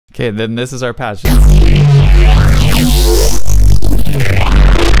Okay, then this is our patch.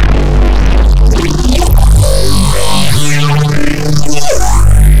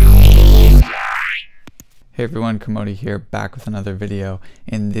 Hey everyone, Kamodi here, back with another video.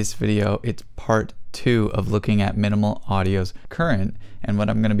 In this video, it's part 2 of looking at Minimal Audio's current, and what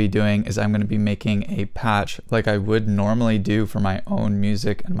I'm going to be doing is I'm going to be making a patch like I would normally do for my own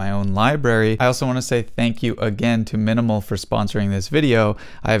music and my own library. I also want to say thank you again to Minimal for sponsoring this video.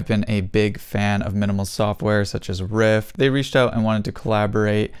 I've been a big fan of Minimal software such as Riff. They reached out and wanted to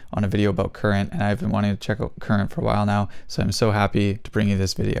collaborate on a video about current, and I've been wanting to check out current for a while now, so I'm so happy to bring you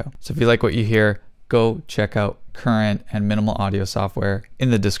this video. So if you like what you hear, go check out current and Minimal Audio software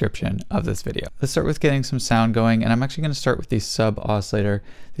in the description of this video. Let's start with getting some sound going, and I'm actually going to start with the sub oscillator.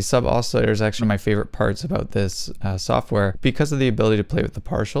 The sub oscillator is actually my favorite parts about this software because of the ability to play with the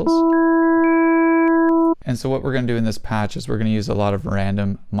partials. And so what we're going to do in this patch is we're going to use a lot of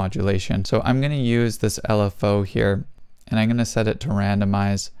random modulation. So I'm going to use this LFO here, and I'm going to set it to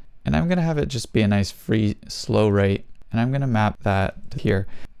randomize, and I'm going to have it just be a nice free slow rate, and I'm going to map that to here.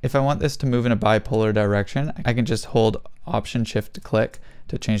 If I want this to move in a bipolar direction, I can just hold Option Shift click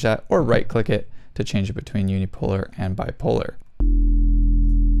to change that, or right click it to change it between unipolar and bipolar.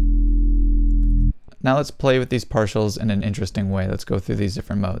 Now let's play with these partials in an interesting way. Let's go through these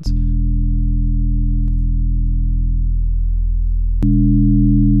different modes.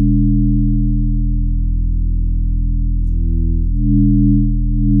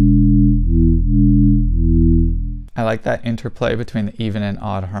 I like that interplay between the even and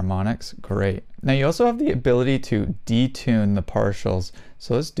odd harmonics, great. Now you also have the ability to detune the partials,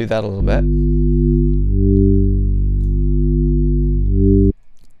 so let's do that a little bit.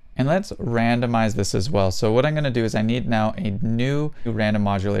 And let's randomize this as well. So what I'm going to do is I need now a new random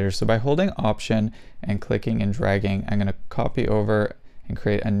modulator. So by holding Option and clicking and dragging, I'm going to copy over and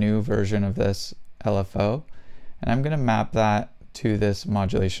create a new version of this LFO, and I'm going to map that to this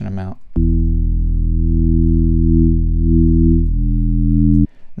modulation amount.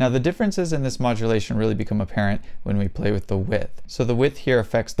 Now the differences in this modulation really become apparent when we play with the width. So the width here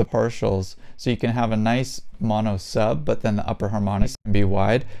affects the partials, so you can have a nice mono sub, but then the upper harmonics can be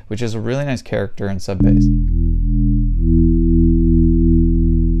wide, which is a really nice character in sub bass.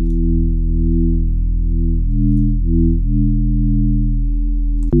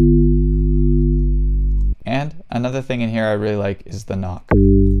 And another thing in here I really like is the knock.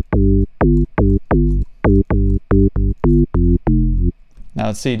 Now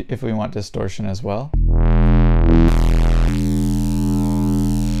let's see if we want distortion as well.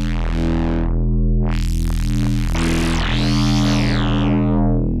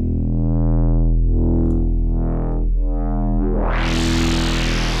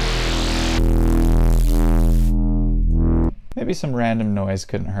 Maybe some random noise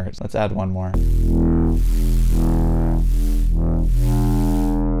couldn't hurt. Let's add one more.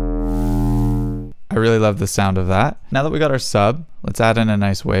 I really love the sound of that. Now that we got our sub, let's add in a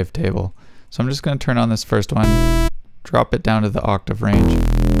nice wavetable. So I'm just going to turn on this first one, drop it down to the octave range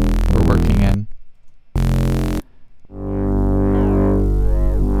we're working in.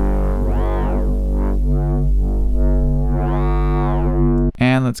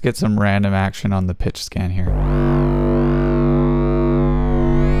 And let's get some random action on the pitch scan here.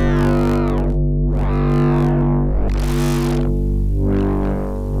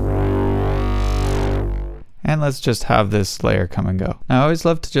 And let's just have this layer come and go. Now I always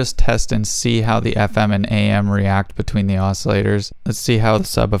love to just test and see how the FM and AM react between the oscillators. Let's see how the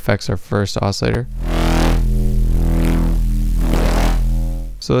sub affects our first oscillator.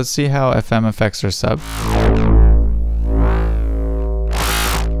 So let's see how FM affects our sub.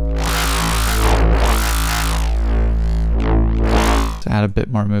 Let's add a bit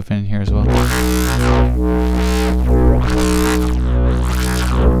more movement in here as well.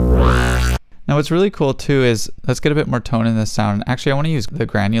 Now what's really cool too is, let's get a bit more tone in this sound. Actually, I want to use the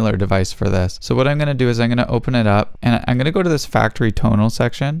granular device for this. So what I'm going to do is I'm going to open it up, and I'm going to go to this factory tonal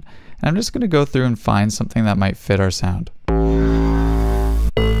section, and I'm just going to go through and find something that might fit our sound. Ooh,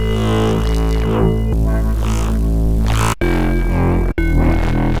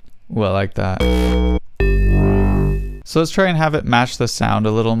 I like that. So let's try and have it match the sound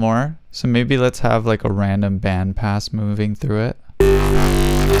a little more. So maybe let's have like a random band pass moving through it.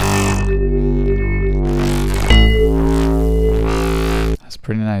 That's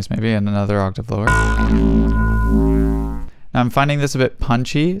pretty nice. Maybe in another octave lower. Now I'm finding this a bit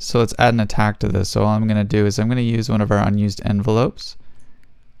punchy, so let's add an attack to this. So all I'm going to do is I'm going to use one of our unused envelopes.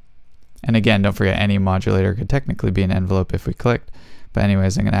 And again, don't forget, any modulator could technically be an envelope if we clicked. But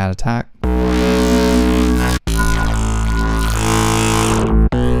anyways, I'm going to add attack.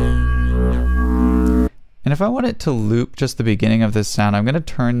 And if I want it to loop just the beginning of this sound, I'm going to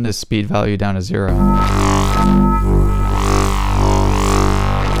turn the speed value down to 0.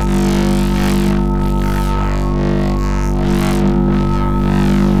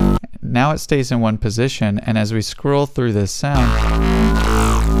 Now it stays in one position, and as we scroll through this sound,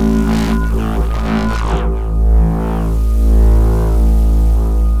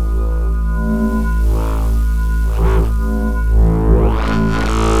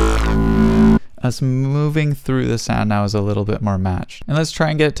 us moving through the sound now is a little bit more matched. And let's try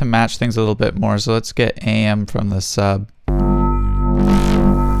and get it to match things a little bit more. So let's get AM from the sub.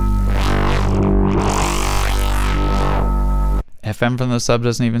 FM from the sub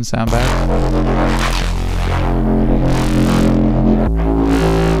doesn't even sound bad.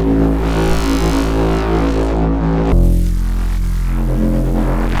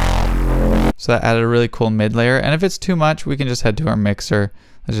 So that added a really cool mid layer. And if it's too much, we can just head to our mixer.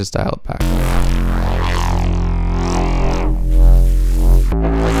 Let's just dial it back.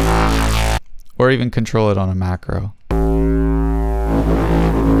 Or even control it on a macro.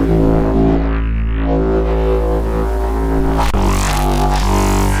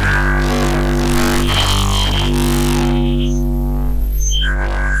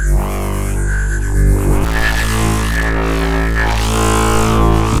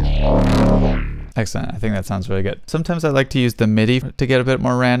 Excellent, I think that sounds really good. Sometimes I like to use the MIDI to get a bit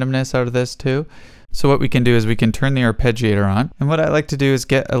more randomness out of this too. So what we can do is we can turn the arpeggiator on, and what I like to do is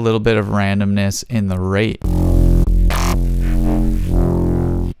get a little bit of randomness in the rate.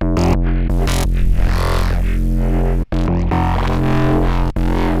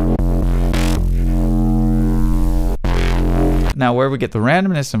 Now where we get the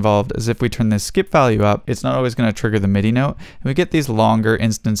randomness involved is if we turn this skip value up, it's not always going to trigger the MIDI note, and we get these longer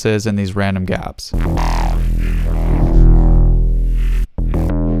instances and these random gaps.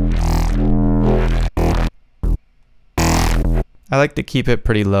 I like to keep it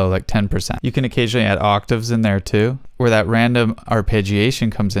pretty low, like 10%. You can occasionally add octaves in there too. Where that random arpeggiation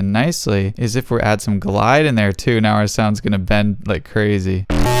comes in nicely is if we add some glide in there too, now our sound's going to bend like crazy.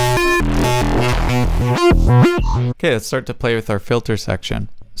 Okay, let's start to play with our filter section.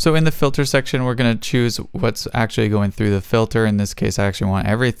 So in the filter section, we're going to choose what's actually going through the filter. In this case, I actually want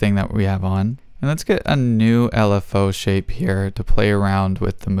everything that we have on. And let's get a new LFO shape here to play around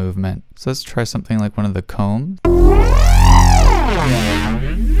with the movement. So let's try something like one of the combs.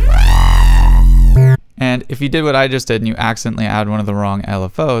 And if you did what I just did and you accidentally add one of the wrong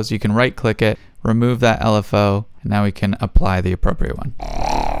LFOs, you can right click it, remove that LFO, and now we can apply the appropriate one.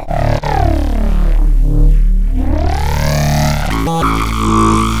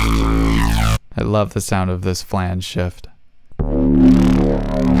 I love the sound of this flange shift.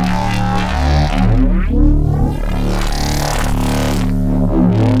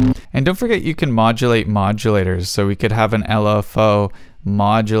 And don't forget you can modulate modulators, so we could have an LFO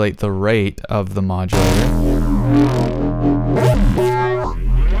modulate the rate of the modulator.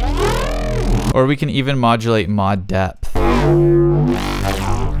 Or we can even modulate mod depth.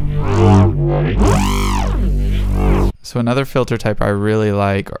 So another filter type I really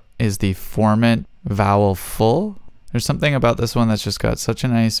like is the formant vowel full. There's something about this one that's just got such a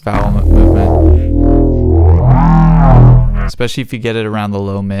nice vowel movement. Especially if you get it around the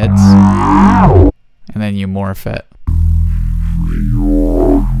low mids. And then you morph it.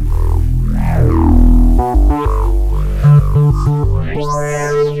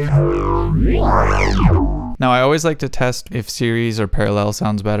 Now I always like to test if series or parallel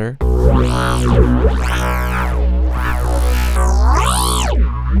sounds better.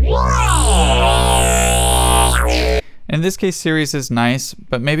 In this case, series is nice,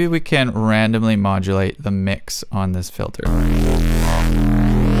 but maybe we can randomly modulate the mix on this filter.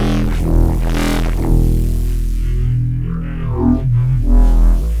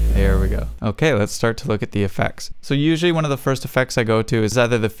 There we go. Okay, let's start to look at the effects. So usually one of the first effects I go to is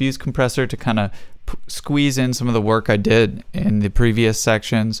either the fuse compressor to kind of squeeze in some of the work I did in the previous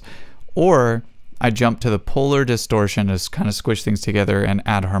sections, or I jump to the polar distortion to kind of squish things together and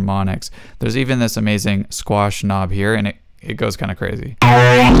add harmonics. There's even this amazing squash knob here, and it goes kind of crazy.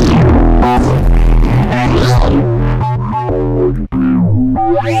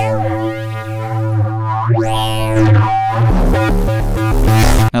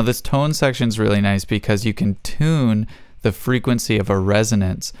 Now this tone section is really nice because you can tune the frequency of a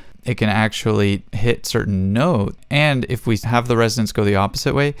resonance. It can actually hit certain notes, and if we have the resonance go the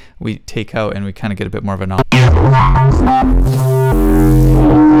opposite way, we take out and we kind of get a bit more of a knob.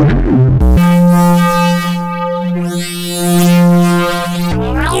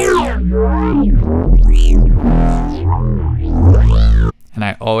 And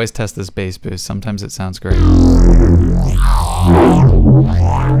I always test this bass boost. Sometimes it sounds great.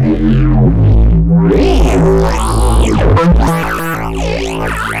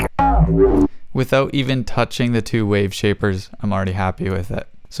 Without even touching the two wave shapers, I'm already happy with it.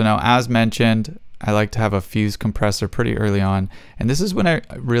 So now, as mentioned, I like to have a fuse compressor pretty early on, and this is when I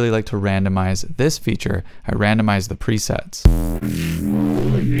really like to randomize this feature. I randomize the presets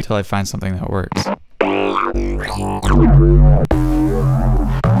until I find something that works.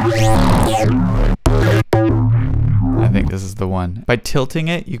 I think this is the one. By tilting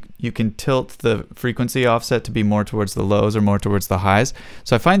it, you can tilt the frequency offset to be more towards the lows or more towards the highs.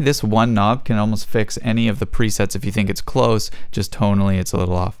 So I find this one knob can almost fix any of the presets if you think it's close, just tonally it's a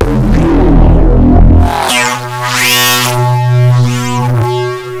little off.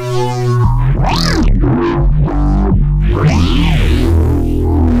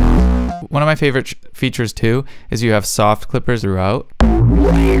 One of my favorite features too is you have soft clippers throughout.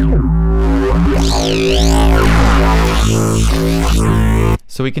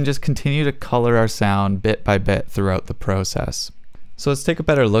 So we can just continue to color our sound bit by bit throughout the process. So let's take a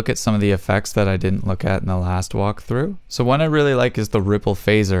better look at some of the effects that I didn't look at in the last walkthrough. So one I really like is the ripple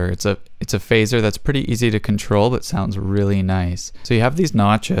phaser. It's a phaser that's pretty easy to control but sounds really nice. So you have these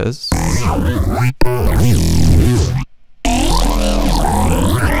notches.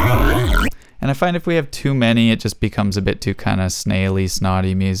 And I find if we have too many, it just becomes a bit too kind of snaily,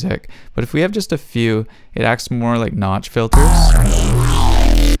 snotty music. But if we have just a few, it acts more like notch filters.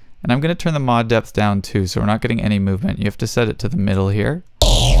 And I'm going to turn the mod depth down too, so we're not getting any movement. You have to set it to the middle here.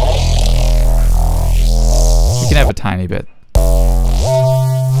 You can have a tiny bit.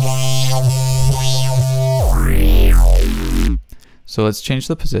 So let's change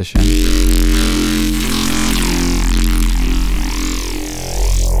the position.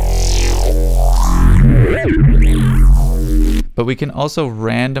 But we can also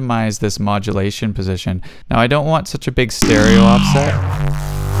randomize this modulation position. Now I don't want such a big stereo offset,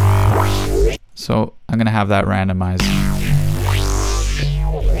 so I'm going to have that randomized.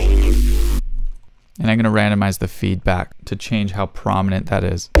 And I'm going to randomize the feedback to change how prominent that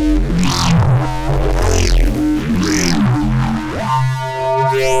is.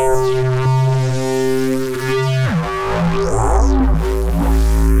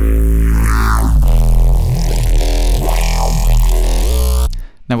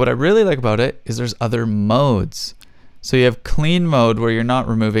 Now what I really like about it is there's other modes. So you have clean mode where you're not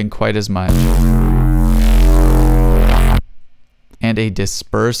removing quite as much. And a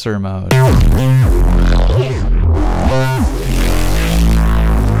disperser mode.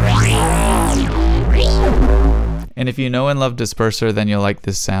 And if you know and love disperser, then you'll like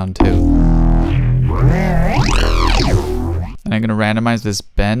this sound too. And I'm going to randomize this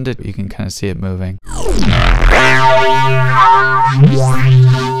bend. You can kind of see it moving.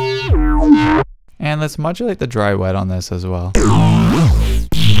 And let's modulate the dry wet on this as well.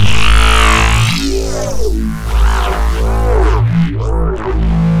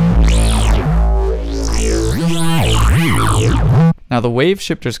 Now the wave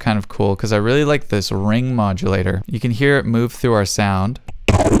shifter is kind of cool because I really like this ring modulator. You can hear it move through our sound.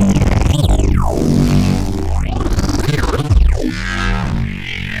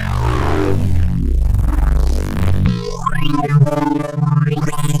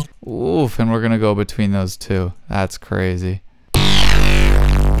 Oof, and we're gonna go between those two. That's crazy.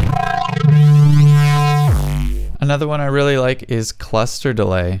 Another one I really like is cluster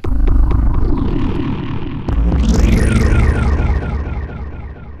delay.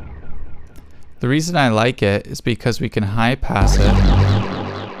 The reason I like it is because we can high pass it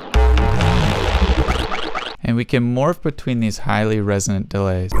and we can morph between these highly resonant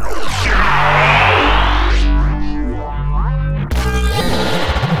delays.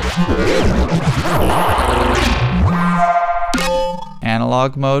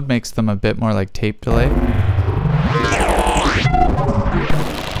 Analog mode makes them a bit more like tape delay.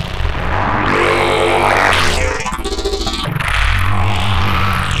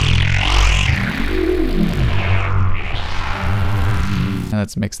 And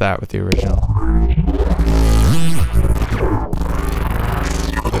let's mix that with the original.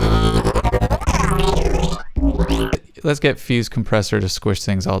 Let's get fuse compressor to squish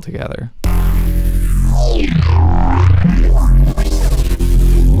things all together.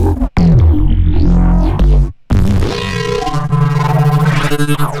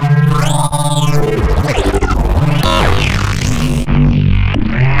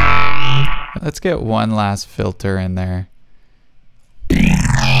 Let's get one last filter in there.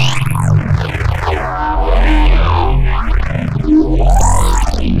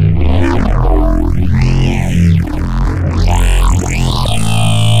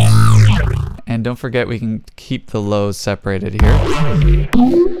 And don't forget, we can keep the lows separated here.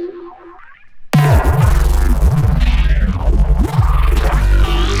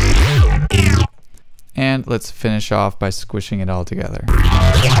 And let's finish off by squishing it all together.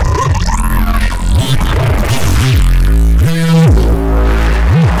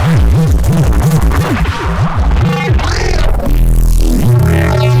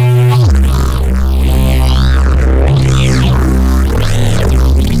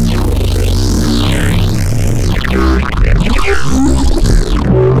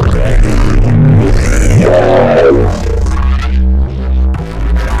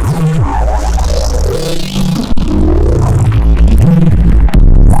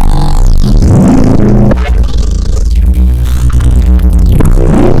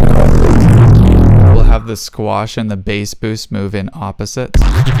 The squash and the bass boost move in opposites.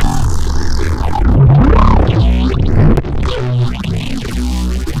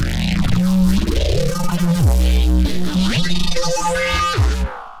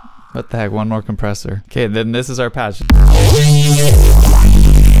 What the heck, one more compressor. Okay, then this is our patch.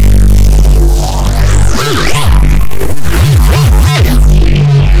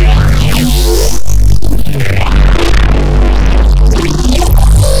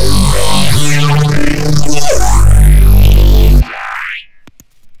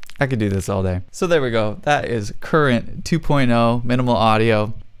 I could do this all day. So there we go. That is Current 2.0 minimal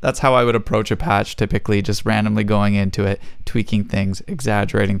audio. That's how I would approach a patch typically, just randomly going into it, tweaking things,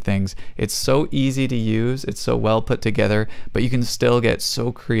 exaggerating things. It's so easy to use, it's so well put together, but you can still get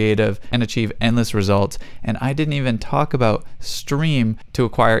so creative and achieve endless results. And I didn't even talk about Stream to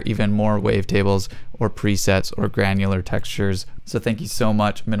acquire even more wavetables or presets or granular textures. So thank you so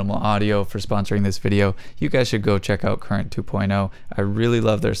much, Minimal Audio, for sponsoring this video. You guys should go check out Current 2.0. I really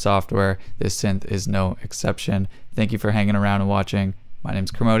love their software. This synth is no exception. Thank you for hanging around and watching. My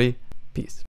name's Kermode. Peace.